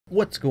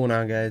What's going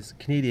on, guys?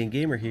 Canadian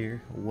Gamer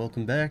here.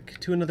 Welcome back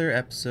to another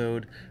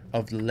episode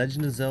of The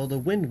Legend of Zelda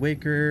Wind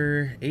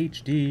Waker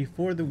HD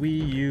for the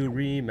Wii U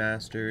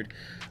remastered.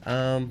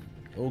 Oh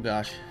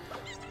gosh.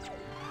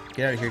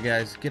 Get out of here,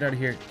 guys. Get out of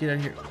here. Get out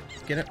of here.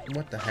 Get out.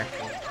 What the heck?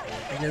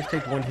 You guys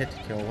take one hit to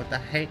kill. What the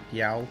heck,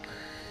 yo?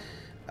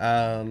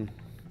 So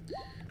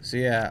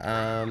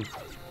yeah,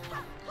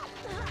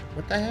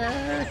 what the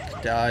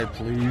heck? Die,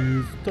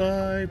 please.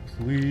 Die,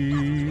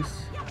 please.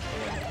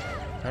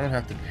 I don't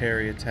have to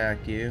parry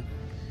attack you.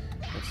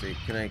 Let's see,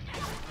 can I...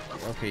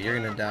 Okay, you're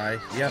gonna die.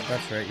 Yep,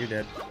 that's right, you're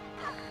dead.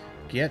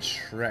 Get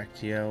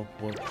Shrek'd, yo.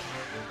 Well,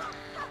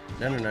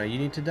 no, you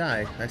need to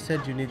die. I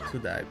said you need to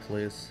die,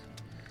 please.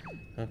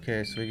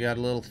 Okay, so we got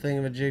a little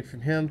thingamajig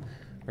from him.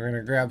 We're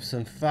gonna grab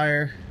some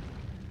fire.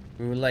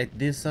 We will light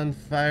this on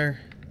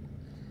fire.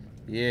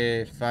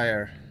 Yay,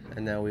 fire.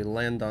 And now we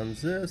land on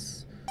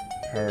this.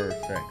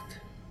 Perfect.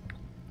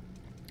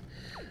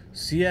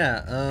 So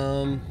yeah,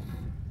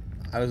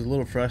 I was a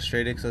little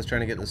frustrated because I was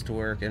trying to get this to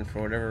work, and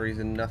for whatever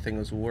reason, nothing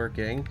was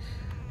working.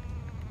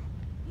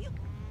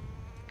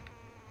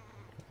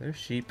 There's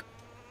sheep.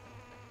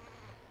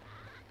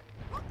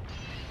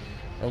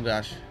 Oh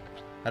gosh.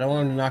 I don't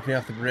want him to knock me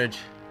off the bridge.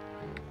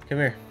 Come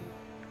here.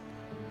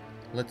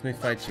 Let me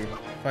fight you.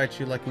 Fight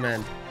you like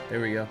men. There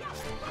we go.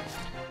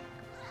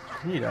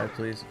 Can you die,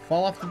 please?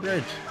 Fall off the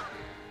bridge.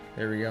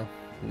 There we go.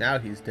 Now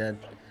he's dead.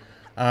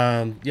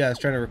 Yeah, I was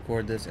trying to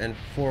record this, and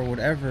for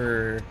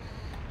whatever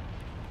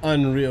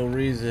unreal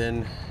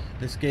reason,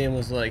 this game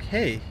was like,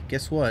 hey,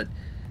 guess what,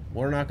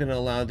 we're not going to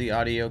allow the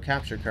audio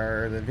capture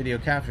card or the video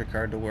capture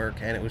card to work,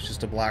 and it was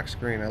just a black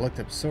screen. I looked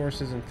up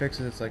sources and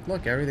fixes. It's like,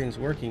 look, everything's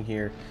working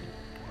here.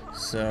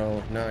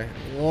 So now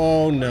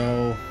oh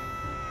no,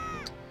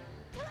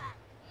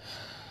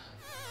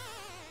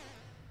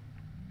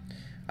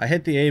 I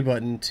hit the A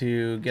button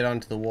to get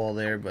onto the wall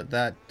there, but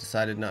that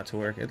decided not to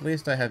work. At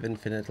least I have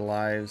infinite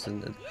lives,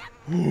 and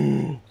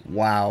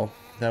wow,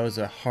 that was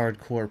a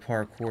hardcore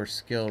parkour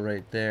skill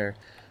right there.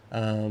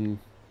 But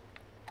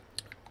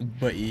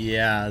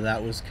yeah,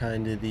 that was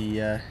kind of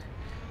the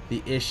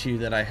issue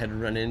that I had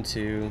run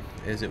into,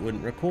 is it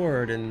wouldn't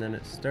record, and then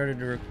it started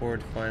to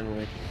record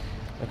finally.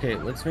 Okay,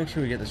 let's make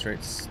sure we get this right.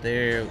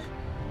 There.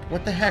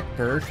 What the heck,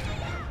 bird?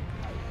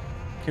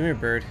 Come here,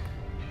 bird.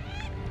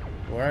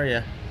 Where are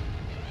you?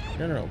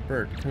 No,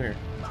 bird, come here.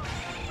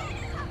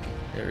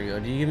 There we go.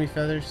 Do you give me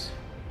feathers?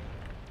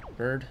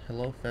 Bird,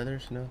 hello,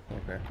 feathers? No?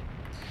 Okay.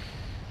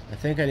 I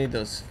think I need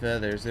those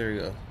feathers. There we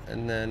go.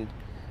 And then,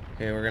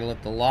 okay, we're gonna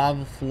let the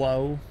lava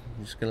flow.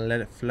 I'm just gonna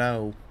let it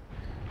flow.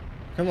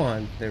 Come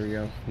on. There we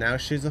go. Now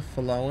she's a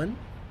flowing.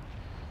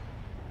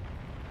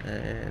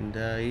 And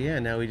yeah,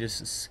 now we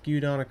just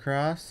scoot on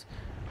across.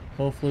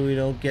 Hopefully we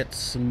don't get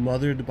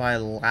smothered by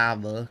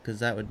lava, because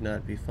that would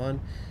not be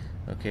fun.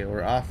 Okay,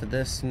 we're off of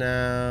this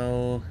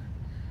now.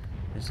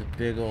 There's a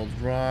big old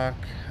rock.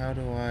 How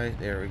do I...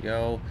 There we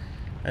go.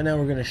 And now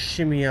we're gonna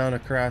shimmy on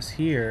across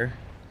here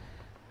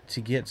to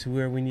get to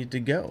where we need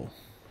to go.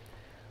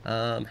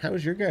 How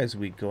was your guys'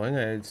 week going?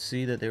 I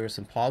see that there were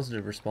some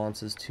positive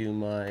responses to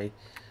my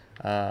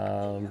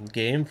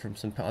game from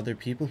some other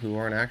people who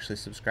weren't actually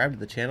subscribed to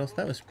the channel, so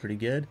that was pretty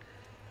good.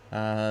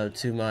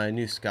 To my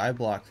new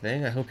skyblock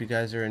thing. I hope you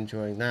guys are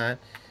enjoying that.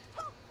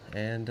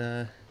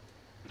 And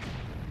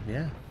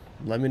yeah,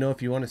 let me know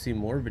if you want to see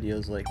more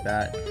videos like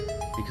that,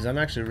 because I'm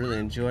actually really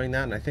enjoying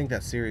that, and I think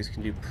that series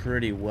can do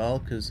pretty well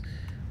because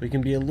we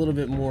can be a little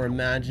bit more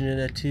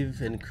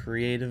imaginative and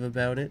creative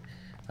about it.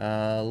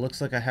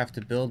 Looks like I have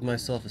to build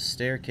myself a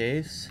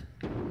staircase.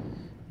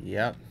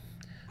 Yep.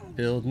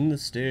 Building the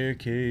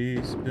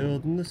staircase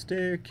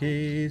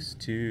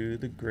to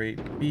the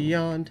great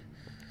beyond.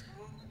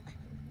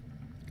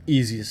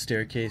 Easiest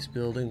staircase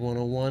building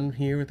 101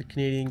 here with the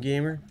Canadian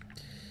Gamer.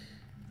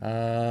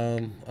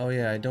 Oh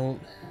yeah, I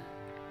don't...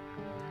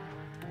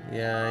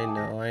 Yeah,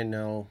 I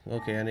know.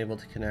 Okay, unable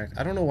to connect.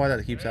 I don't know why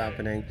that keeps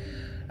happening.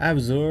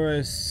 Abzor,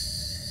 I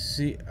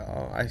see...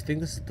 Oh, I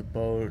think this is the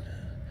boat.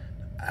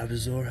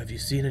 Abzor, have you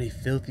seen any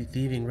filthy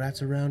thieving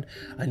rats around?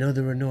 I know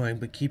they're annoying,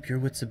 but keep your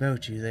wits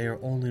about you. They are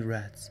only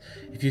rats.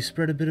 If you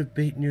spread a bit of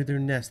bait near their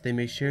nest, they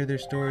may share their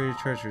storied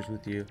treasures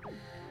with you.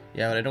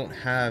 Yeah, but I don't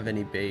have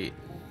any bait.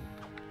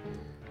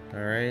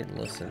 Alright,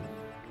 listen.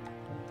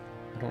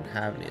 I don't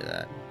have any of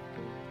that.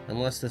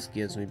 Unless this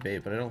gives me bait,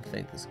 but I don't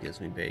think this gives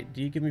me bait.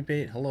 Do you give me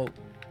bait? Hello?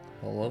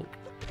 Hello?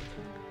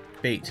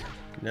 Bait.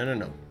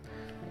 No.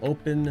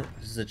 Open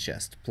the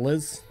chest,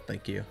 please.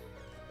 Thank you.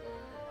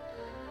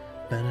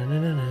 I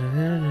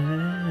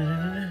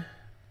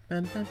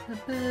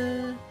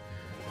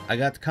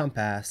got the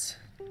compass.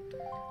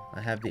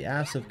 I have the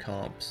ass of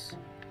comps.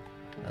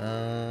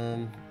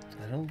 I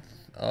don't...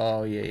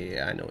 Oh,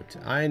 yeah,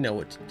 I know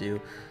what to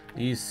do.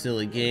 You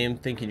silly game,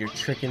 thinking you're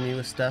tricking me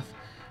with stuff.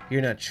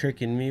 You're not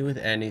tricking me with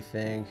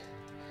anything.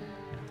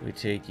 We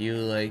take you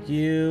like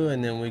you,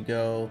 and then we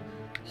go,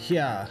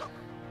 yeah.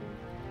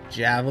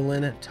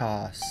 Javelin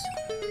toss.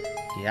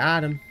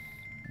 Got him.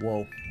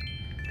 Whoa.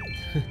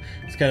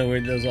 It's kind of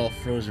weird those all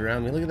froze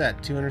around me. Look at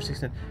that,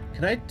 269.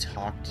 Can I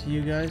talk to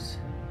you guys?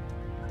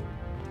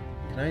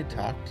 Can I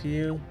talk to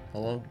you?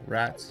 Hello,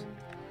 rats?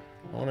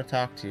 I want to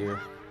talk to you.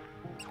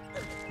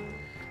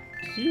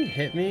 Did you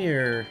hit me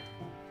or...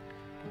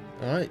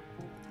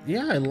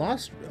 yeah, I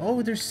lost...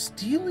 Oh, they're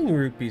stealing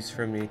rupees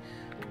from me.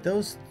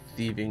 Those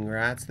thieving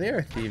rats. They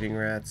are thieving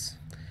rats.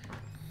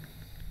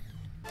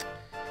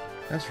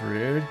 That's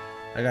rude.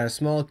 I got a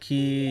small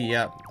key.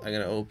 Yep, I'm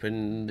gonna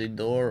open the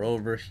door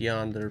over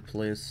yonder,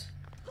 please.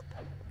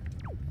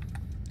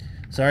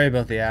 Sorry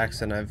about the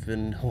accent. I've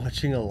been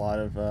watching a lot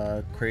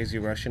of crazy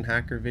Russian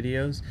hacker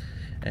videos,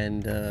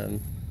 and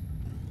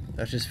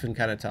I've just been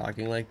kind of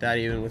talking like that.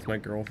 Even with my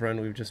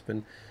girlfriend, we've just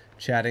been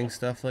chatting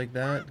stuff like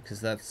that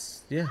because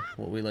that's, yeah,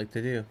 what we like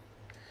to do.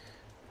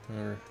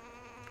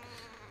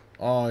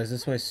 Oh, is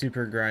this my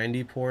super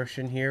grindy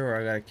portion here where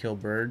I gotta kill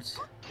birds?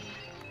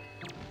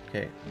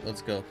 Okay,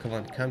 let's go. Come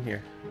on, come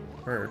here.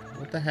 Bird.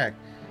 What the heck?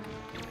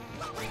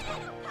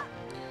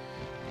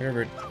 Here,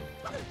 bird.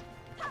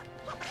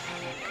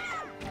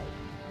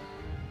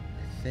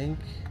 I think...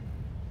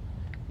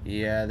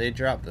 Yeah, they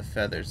dropped the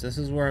feathers. This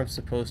is where I'm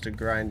supposed to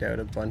grind out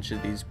a bunch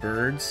of these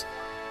birds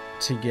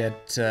to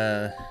get...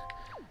 I'm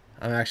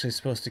actually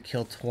supposed to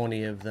kill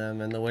 20 of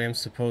them, and the way I'm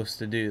supposed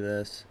to do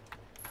this...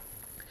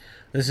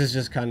 This is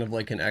just kind of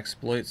like an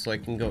exploit, so I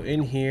can go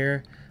in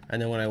here,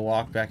 and then when I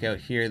walk back out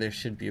here, there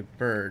should be a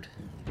bird.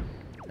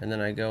 And then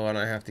I go and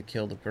I have to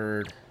kill the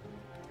bird.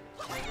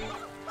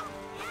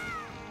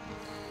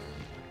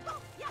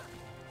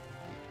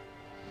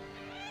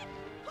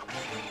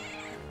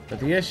 But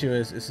the issue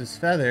is this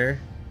feather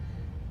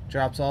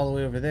drops all the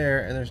way over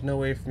there, and there's no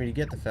way for me to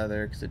get the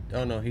feather, because it...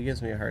 Oh no, he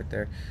gives me a heart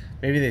there.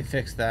 Maybe they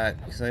fixed that,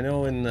 because I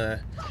know when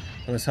I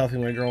was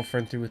helping my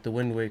girlfriend through with the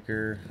Wind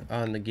Waker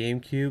on the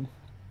GameCube,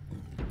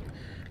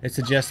 it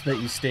suggests that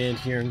you stay in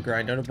here and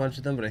grind out a bunch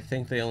of them, but I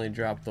think they only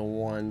dropped the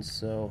one,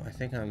 so I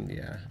think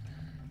yeah.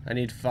 I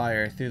need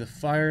fire. Through the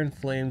fire and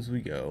flames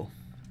we go.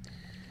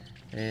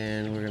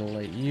 And we're gonna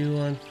light you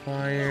on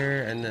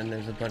fire, and then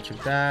there's a bunch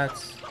of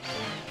bats,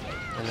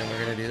 and then we're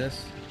gonna do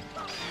this.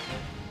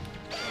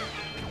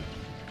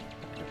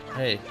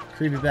 Hey,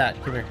 creepy bat,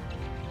 come here.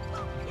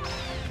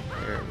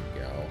 There we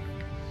go.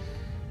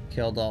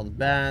 Killed all the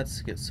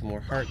bats, get some more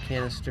heart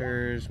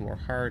canisters, more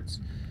hearts.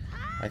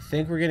 I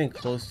think we're getting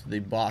close to the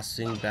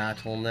bossing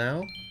battle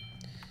now.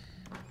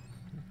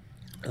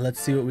 Let's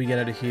see what we get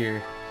out of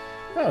here.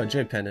 Oh,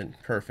 joy pendant.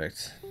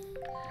 Perfect.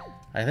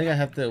 I think I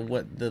have to...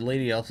 What the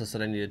lady also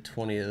said I needed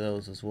 20 of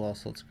those as well.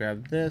 So let's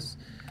grab this.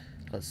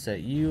 Let's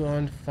set you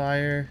on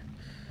fire.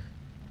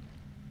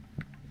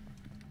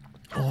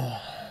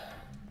 Oh.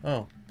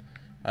 Oh.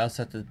 I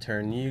also have to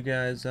turn you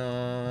guys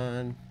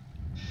on.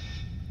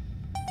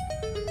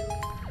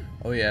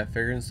 Oh yeah,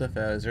 figuring stuff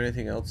out. Is there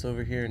anything else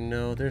over here?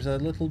 No, there's a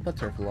little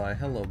butterfly.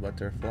 Hello,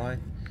 butterfly.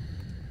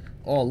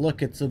 Oh,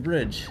 look, it's a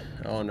bridge.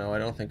 Oh no, I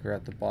don't think we're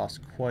at the boss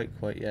quite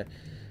yet.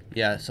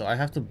 Yeah, so I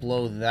have to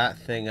blow that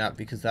thing up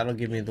because that'll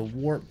give me the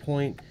warp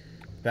point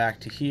back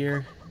to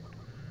here.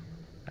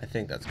 I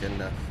think that's good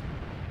enough.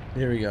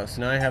 There we go.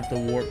 So now I have the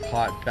warp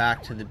pot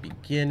back to the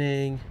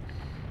beginning.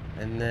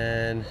 And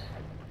then...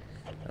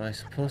 Am I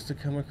supposed to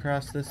come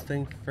across this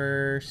thing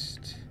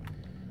first?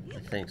 I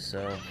think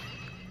so.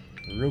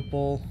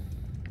 Rupal.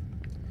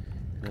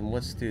 And then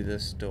what's through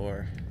this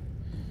door?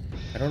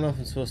 I don't know if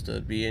I'm supposed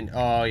to be in...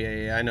 Oh,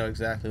 yeah, I know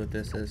exactly what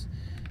this is.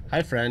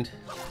 Hi, friend.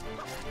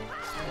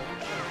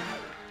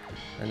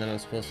 And then I'm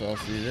supposed to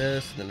also do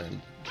this. And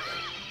then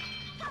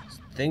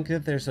I think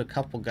that there's a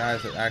couple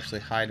guys that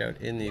actually hide out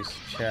in these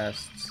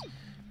chests.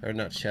 Or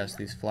not chests,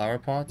 these flower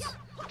pots.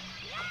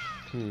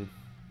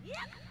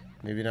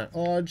 Maybe not.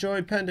 Oh,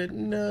 joy pendant.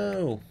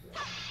 No.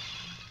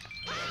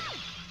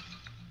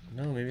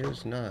 No, maybe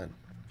there's not.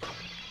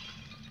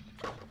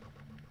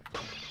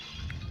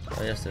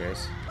 Oh, yes, there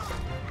is.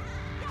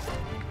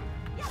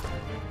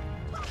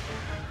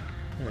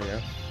 There we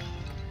go.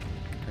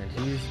 And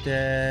he's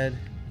dead.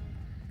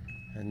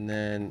 And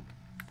then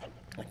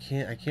I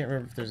can't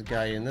remember if there's a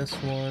guy in this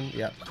one.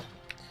 Yep.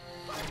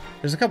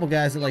 There's a couple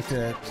guys that like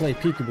to play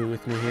peekaboo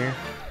with me here.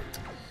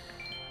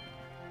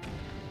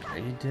 Are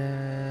you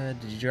dead?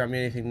 Did you drop me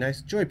anything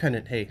nice? Joy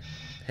pendant. Hey.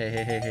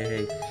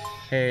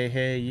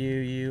 Hey,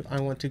 you. I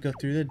want to go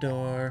through the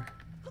door.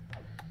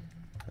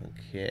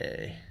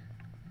 Okay.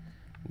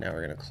 Now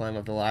we're gonna climb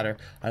up the ladder.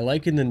 I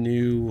like in the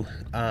new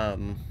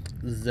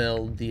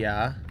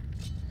Zelda.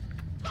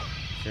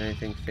 Is there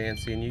anything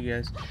fancy in you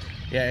guys?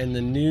 Yeah, in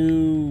the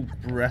new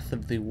Breath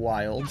of the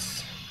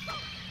Wilds,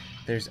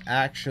 there's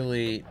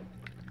actually...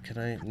 Can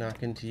I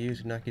knock into you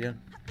to knock you down?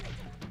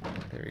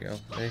 There we go.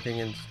 Anything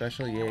in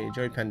special? Yay,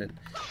 joy pendant.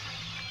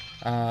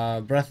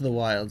 Breath of the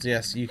Wilds.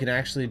 Yes, you can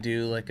actually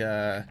do like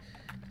a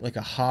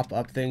hop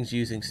up things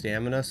using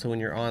stamina. So when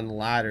you're on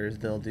ladders,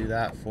 they'll do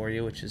that for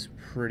you, which is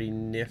pretty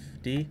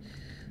nifty.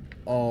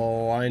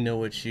 Oh, I know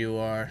what you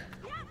are.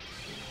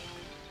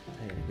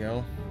 There you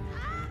go.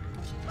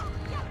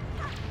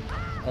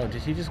 Oh,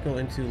 did he just go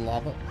into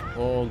lava?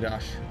 Oh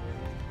gosh.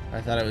 I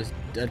thought it was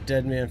a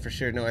dead man for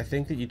sure. No, I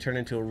think that you turn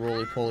into a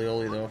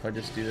roly-poly-oly though if I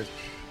just do this.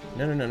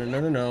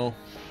 No.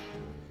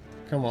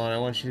 Come on, I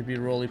want you to be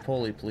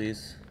roly-poly,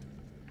 please.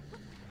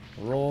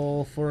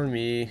 Roll for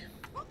me.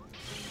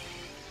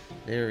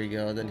 There we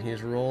go. Then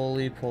he's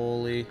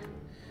roly-poly.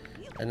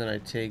 And then I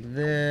take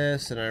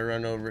this, and I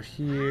run over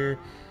here.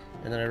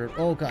 And then I run...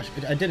 Oh, gosh.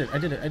 I did it. I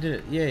did it. I did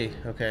it. Yay.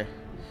 Okay.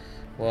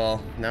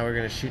 Well, now we're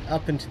going to shoot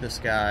up into the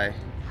sky.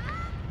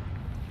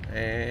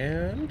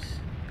 And...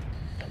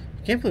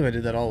 I can't believe I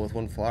did that all with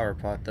one flower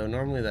pot, though.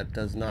 Normally that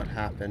does not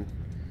happen.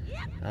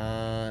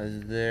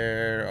 Is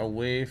there a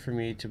way for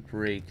me to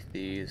break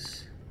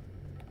these?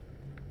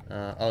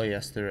 Oh,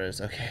 yes, there is.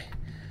 Okay.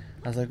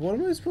 I was like, what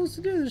am I supposed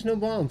to do? There's no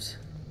bombs.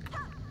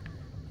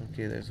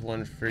 Okay, there's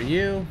one for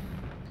you.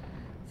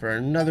 For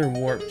another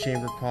warp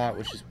chamber pot,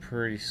 which is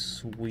pretty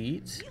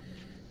sweet.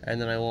 And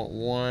then I want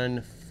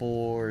one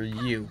for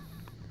you.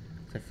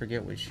 I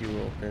forget which you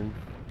open.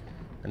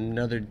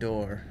 Another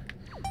door.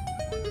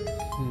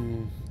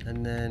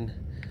 And then...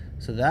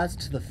 So that's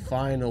to the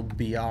final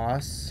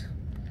bios.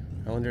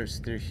 I wonder if it's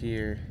through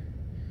here.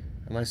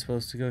 Am I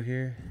supposed to go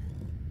here?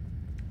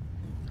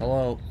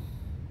 Hello?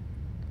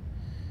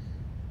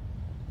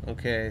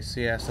 Okay, so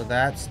yeah, so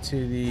that's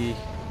to the...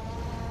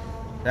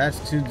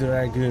 That's to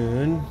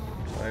Dragoon.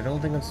 But I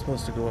don't think I'm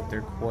supposed to go up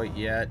there quite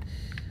yet.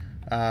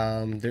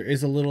 There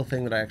is a little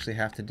thing that I actually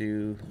have to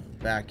do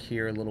back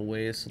here a little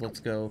ways. So let's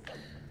go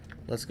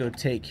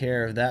take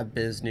care of that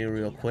biznew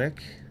real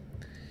quick.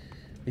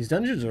 These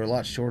dungeons are a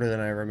lot shorter than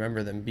I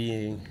remember them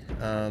being.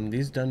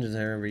 These dungeons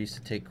I remember used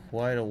to take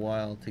quite a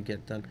while to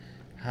get done.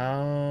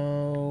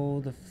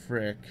 How the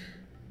frick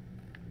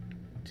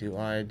do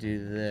I do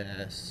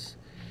this?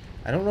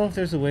 I don't know if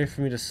there's a way for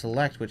me to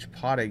select which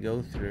pot I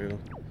go through.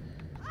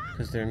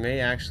 Because there may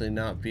actually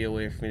not be a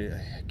way for me to...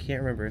 I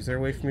can't remember. Is there a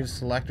way for me to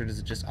select, or does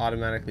it just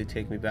automatically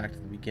take me back to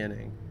the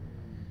beginning?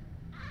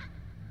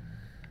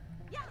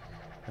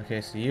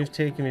 Okay, so you've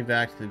taken me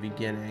back to the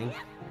beginning.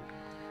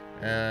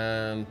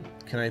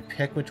 Can I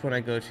pick which one I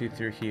go to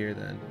through here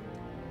then?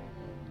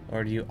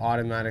 Or do you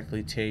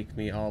automatically take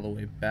me all the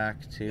way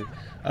back to...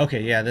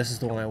 Okay, yeah, this is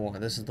the one I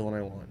want. This is the one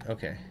I want.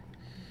 Okay.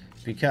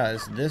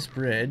 Because this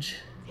bridge,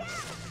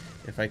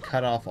 if I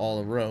cut off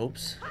all the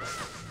ropes...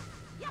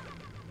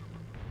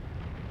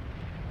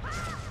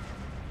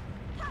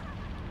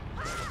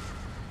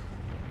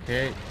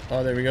 Okay.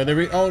 Oh, there we go. There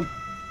we... Oh!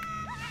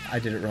 I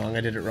did it wrong.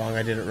 I did it wrong.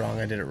 I did it wrong.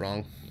 I did it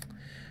wrong.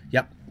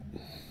 Yep.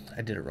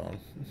 I did it wrong.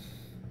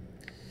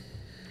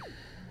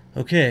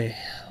 Okay.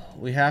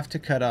 We have to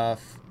cut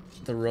off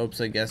the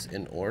ropes, I guess,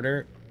 in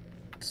order.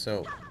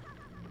 So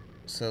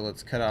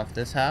let's cut off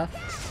this half.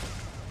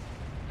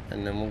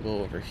 And then we'll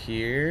go over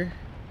here.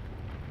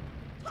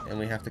 And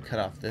we have to cut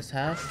off this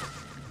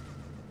half.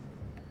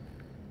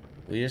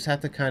 We just have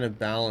to kind of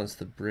balance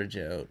the bridge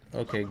out.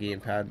 Okay,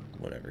 gamepad,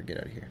 whatever, get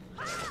out of here.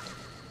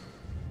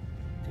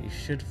 You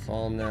should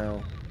fall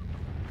now,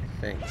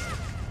 I think.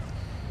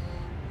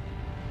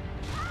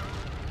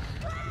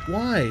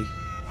 Why?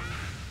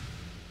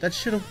 That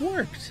should have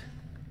worked.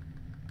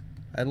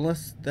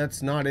 Unless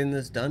that's not in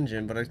this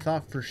dungeon, but I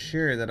thought for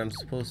sure that I'm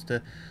supposed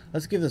to...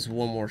 Let's give this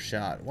one more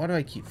shot. Why do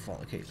I keep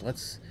falling? Okay,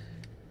 let's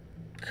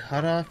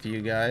cut off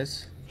you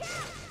guys.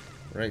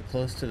 Right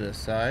close to this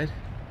side.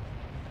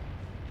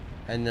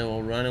 And then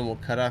we'll run and we'll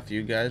cut off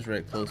you guys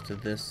right close to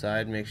this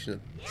side. Make sure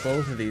that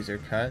both of these are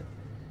cut.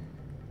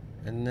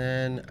 And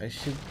then I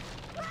should...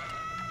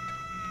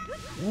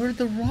 Where'd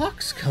the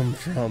rocks come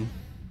from?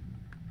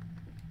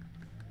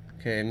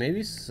 Okay,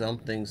 maybe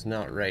something's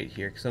not right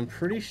here. Because I'm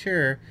pretty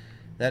sure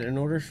that in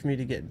order for me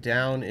to get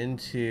down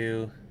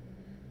into...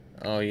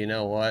 Oh, you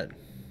know what?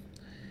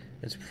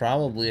 It's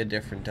probably a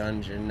different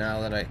dungeon.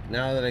 Now that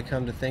I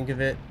come to think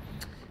of it,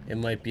 it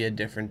might be a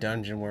different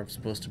dungeon where I'm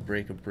supposed to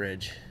break a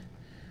bridge.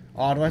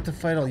 Oh, do I have to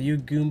fight all you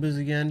Goombas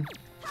again?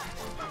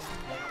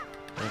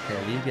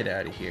 Okay, you get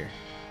out of here.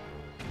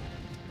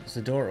 Is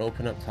the door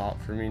open up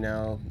top for me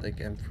now? Like,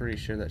 I'm pretty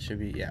sure that should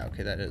be... Yeah,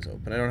 okay, that is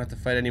open. I don't have to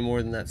fight any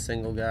more than that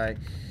single guy.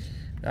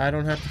 I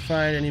don't have to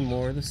fight any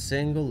more of the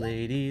single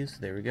ladies.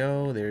 There we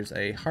go. There's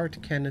a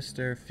heart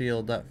canister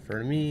filled up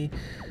for me.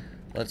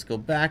 Let's go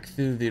back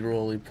through the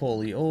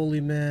roly-poly-oly,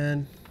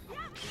 man.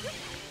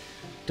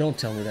 Don't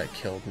tell me that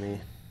killed me.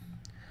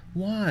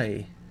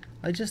 Why?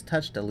 I just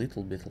touched a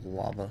little bit of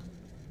lava.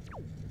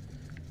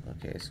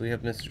 Okay, so we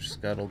have Mr.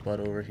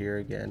 Scuttlebutt over here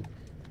again.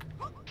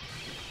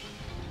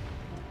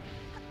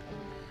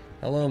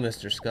 Hello,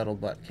 Mr.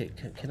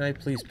 Scuttlebutt. Can I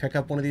please pick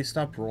up one of these?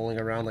 Stop rolling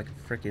around like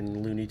a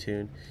freaking Looney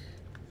Tune.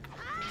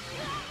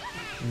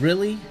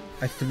 Really?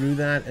 I threw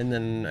that and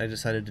then I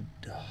decided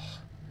to... Oh,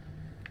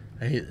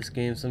 I hate this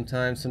game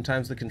sometimes.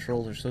 Sometimes the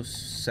controls are so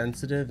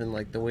sensitive and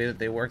like the way that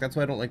they work. That's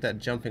why I don't like that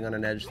jumping on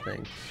an edge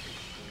thing.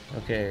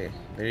 Okay,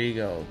 there you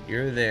go.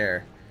 You're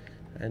there.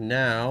 And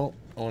now,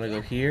 I want to go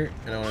here,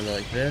 and I want to go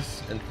like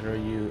this, and throw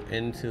you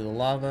into the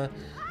lava.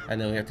 And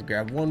then we have to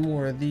grab one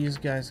more of these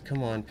guys.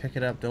 Come on, pick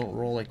it up. Don't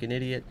roll like an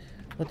idiot.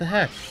 What the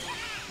heck?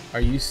 Are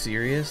you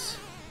serious?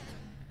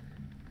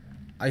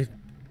 Oh,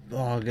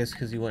 I guess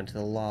because you went to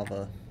the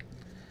lava.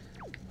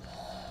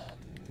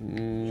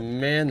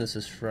 Man, this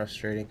is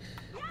frustrating.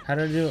 How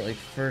did I do it like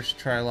first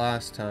try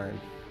last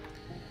time?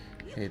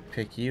 Okay,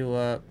 pick you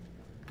up.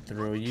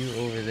 throw you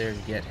over there to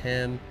get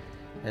him.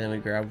 And then we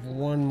grab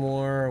one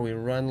more. We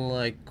run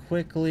like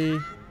quickly.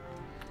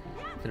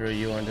 Throw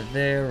you onto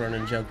there. Run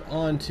and jump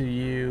onto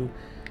you.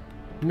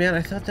 Man,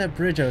 I thought that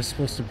bridge I was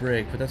supposed to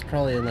break, but that's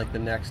probably in like the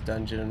next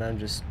dungeon, and I'm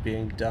just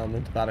being dumb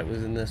and thought it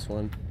was in this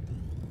one.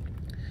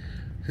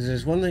 Because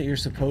there's one that you're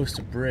supposed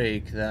to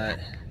break that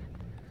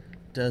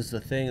does the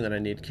thing that I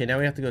need. Okay, now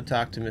we have to go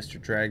talk to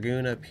Mr.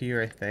 Dragoon up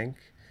here, I think,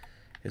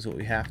 is what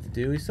we have to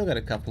do. We still got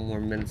a couple more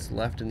minutes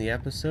left in the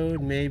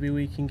episode. Maybe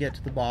we can get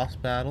to the boss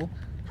battle.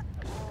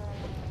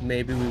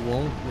 Maybe we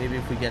won't. Maybe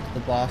if we get to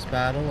the boss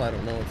battle, I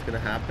don't know what's going to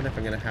happen. If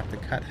I'm going to have to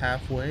cut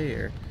halfway,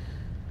 or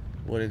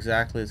what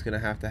exactly is going to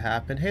have to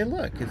happen. Hey,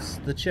 look, it's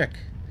the chick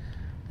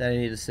that I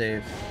need to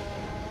save.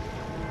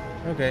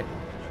 Okay.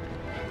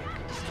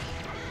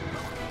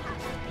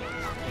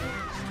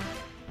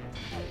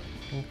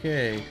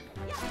 Okay.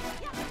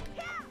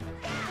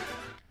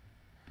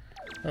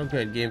 Oh,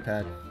 good,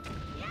 gamepad.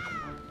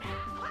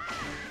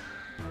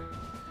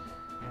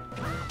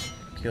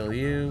 Kill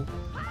you.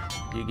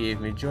 You gave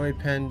me Joy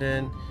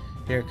Pendant.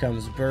 Here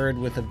comes Bird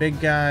with a big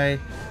guy.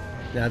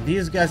 Now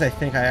these guys I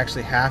think I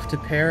actually have to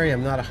parry.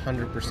 I'm not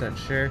 100%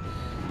 sure.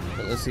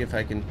 But let's see if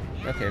I can...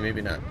 Okay,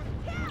 maybe not.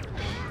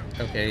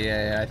 Okay,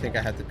 yeah, I think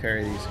I have to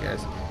parry these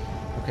guys.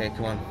 Okay,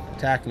 come on.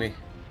 Attack me.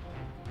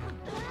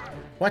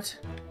 What?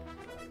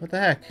 What the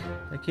heck?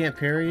 I can't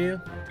parry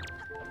you?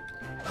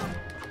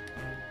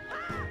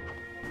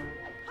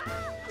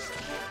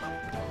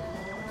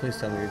 Please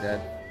tell me you're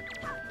dead.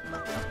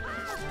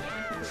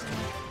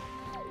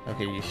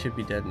 Okay, you should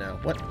be dead now.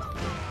 What?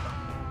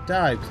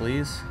 Die,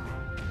 please.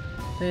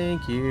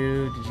 Thank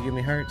you. Did you give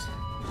me hearts?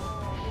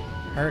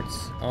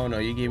 Hearts? Oh no,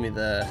 you gave me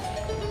the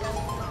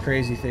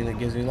crazy thing that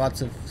gives me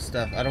lots of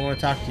stuff. I don't want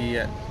to talk to you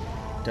yet.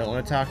 Don't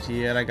want to talk to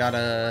you yet. I got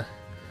a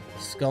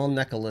skull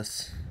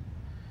necklace.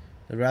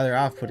 A rather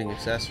off-putting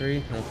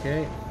accessory.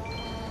 Okay.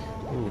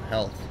 Ooh,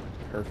 health.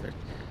 Perfect.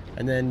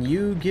 And then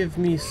you give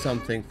me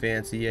something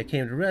fancy. I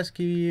came to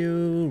rescue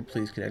you.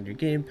 Please connect your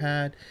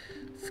gamepad.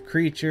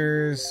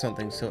 Creatures.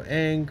 Something so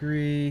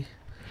angry.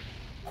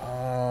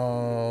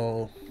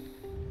 Oh.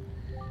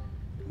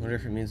 I wonder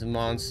if it means a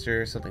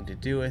monster. Something to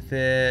do with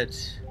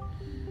it.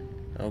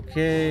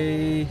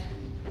 Okay.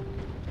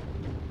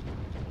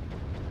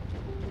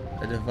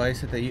 A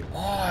device that you...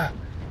 Oh!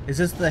 Is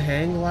this the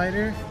hang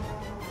glider?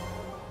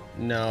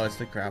 No, it's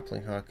the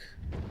grappling hook.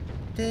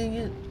 Dang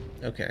it.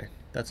 Okay,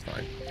 that's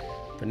fine.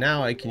 But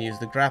now I can use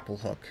the grapple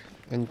hook.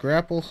 And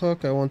grapple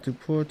hook I want to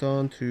put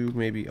onto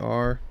maybe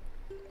R.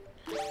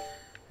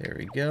 There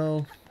we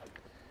go.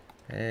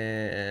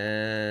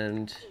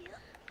 And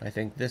I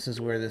think this is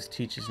where this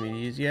teaches me to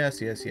use...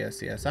 Yes, yes,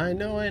 yes, yes. I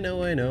know.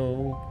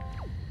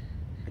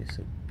 Okay,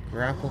 so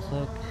grapple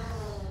hook.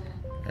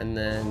 And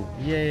then,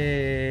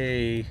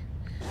 yay!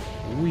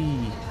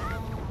 Wee!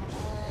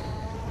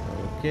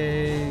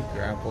 Okay,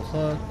 grapple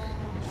hook.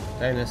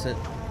 Did I miss it?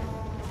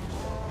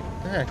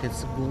 The heck,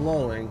 it's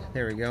glowing.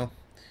 There we go.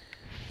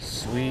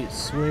 Sweet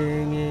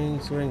swinging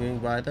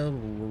by the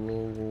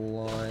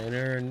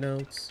liner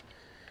notes.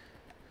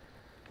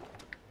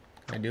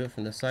 Can I do it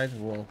from this side?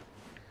 Whoa.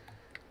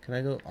 Can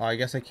I go? Oh, I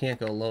guess I can't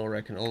go lower.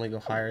 I can only go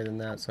higher than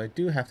that. So I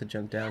do have to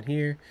jump down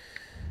here.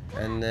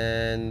 And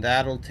then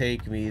that'll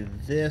take me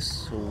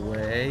this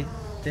way.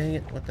 Dang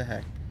it, what the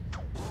heck?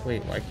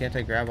 Wait, why can't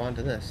I grab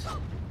onto this?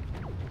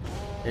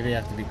 Maybe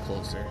I have to be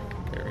closer.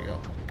 There we go.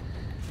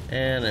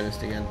 And I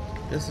missed again.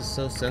 This is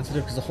so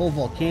sensitive because the whole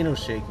volcano's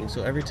shaking.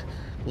 So every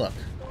look.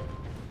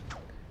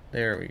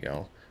 There we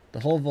go. The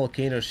whole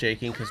volcano's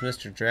shaking because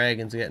Mr.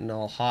 Dragon's getting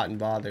all hot and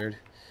bothered.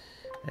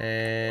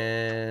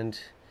 And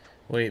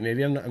wait,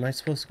 maybe I'm not. Am I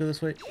supposed to go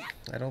this way?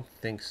 I don't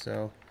think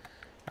so.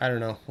 I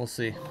don't know. We'll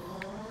see.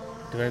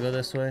 Do I go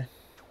this way?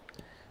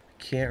 I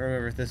can't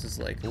remember if this is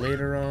like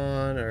later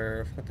on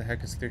or what the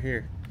heck is through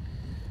here.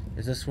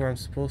 Is this where I'm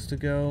supposed to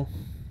go?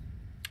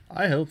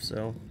 I hope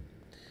so.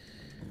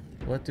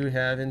 What do we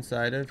have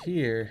inside of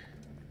here?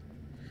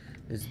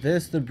 Is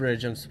this the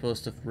bridge I'm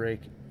supposed to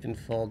break and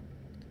fall?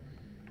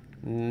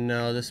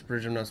 No, this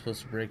bridge I'm not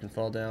supposed to break and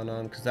fall down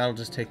on, because that'll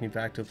just take me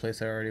back to a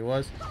place I already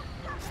was.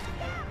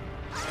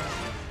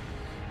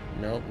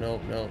 Nope.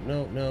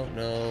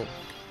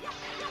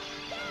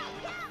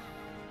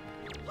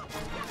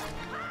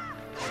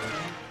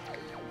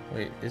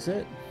 Wait, is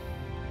it?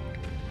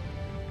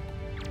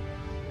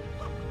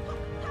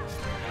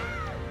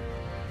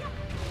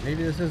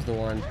 Maybe this is the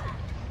one.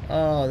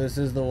 Oh, this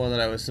is the one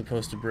that I was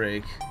supposed to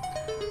break.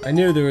 I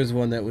knew there was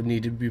one that would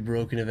need to be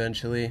broken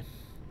eventually.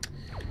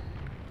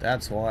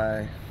 That's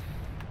why.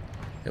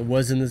 It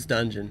was in this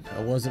dungeon.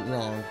 I wasn't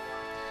wrong.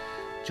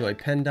 Joy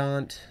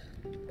Pendant.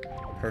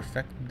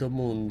 Perfecto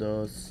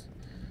Mundos.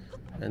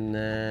 And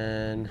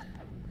then...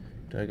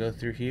 do I go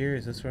through here?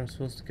 Is this where I'm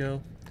supposed to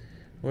go?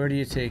 Where do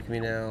you take me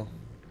now?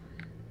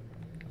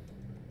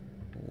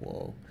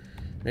 Whoa.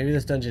 Maybe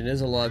this dungeon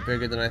is a lot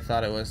bigger than I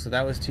thought it was. So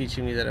that was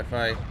teaching me that if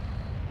I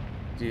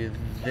do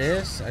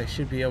this, I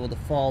should be able to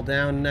fall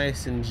down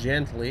nice and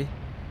gently.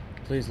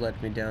 Please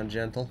let me down,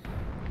 gentle.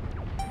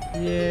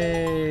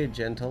 Yay!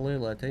 Gently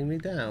letting me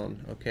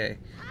down. Okay.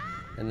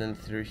 and then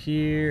through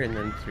here, and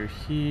then through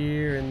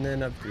here, and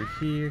then up through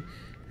here,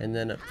 and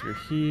then up through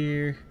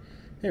here.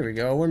 There we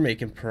go, we're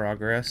making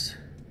progress.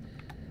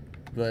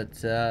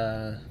 But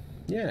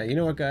yeah, you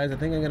know what, guys, I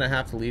think I'm gonna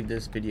have to leave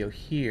this video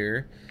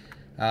here.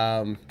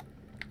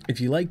 If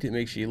you liked it,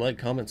 make sure you like,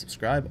 comment,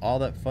 subscribe, all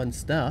that fun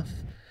stuff.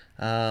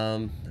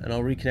 And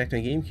I'll reconnect my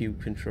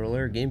GameCube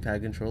controller,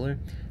 gamepad controller,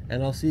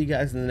 and I'll see you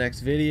guys in the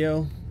next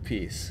video.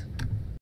 Peace.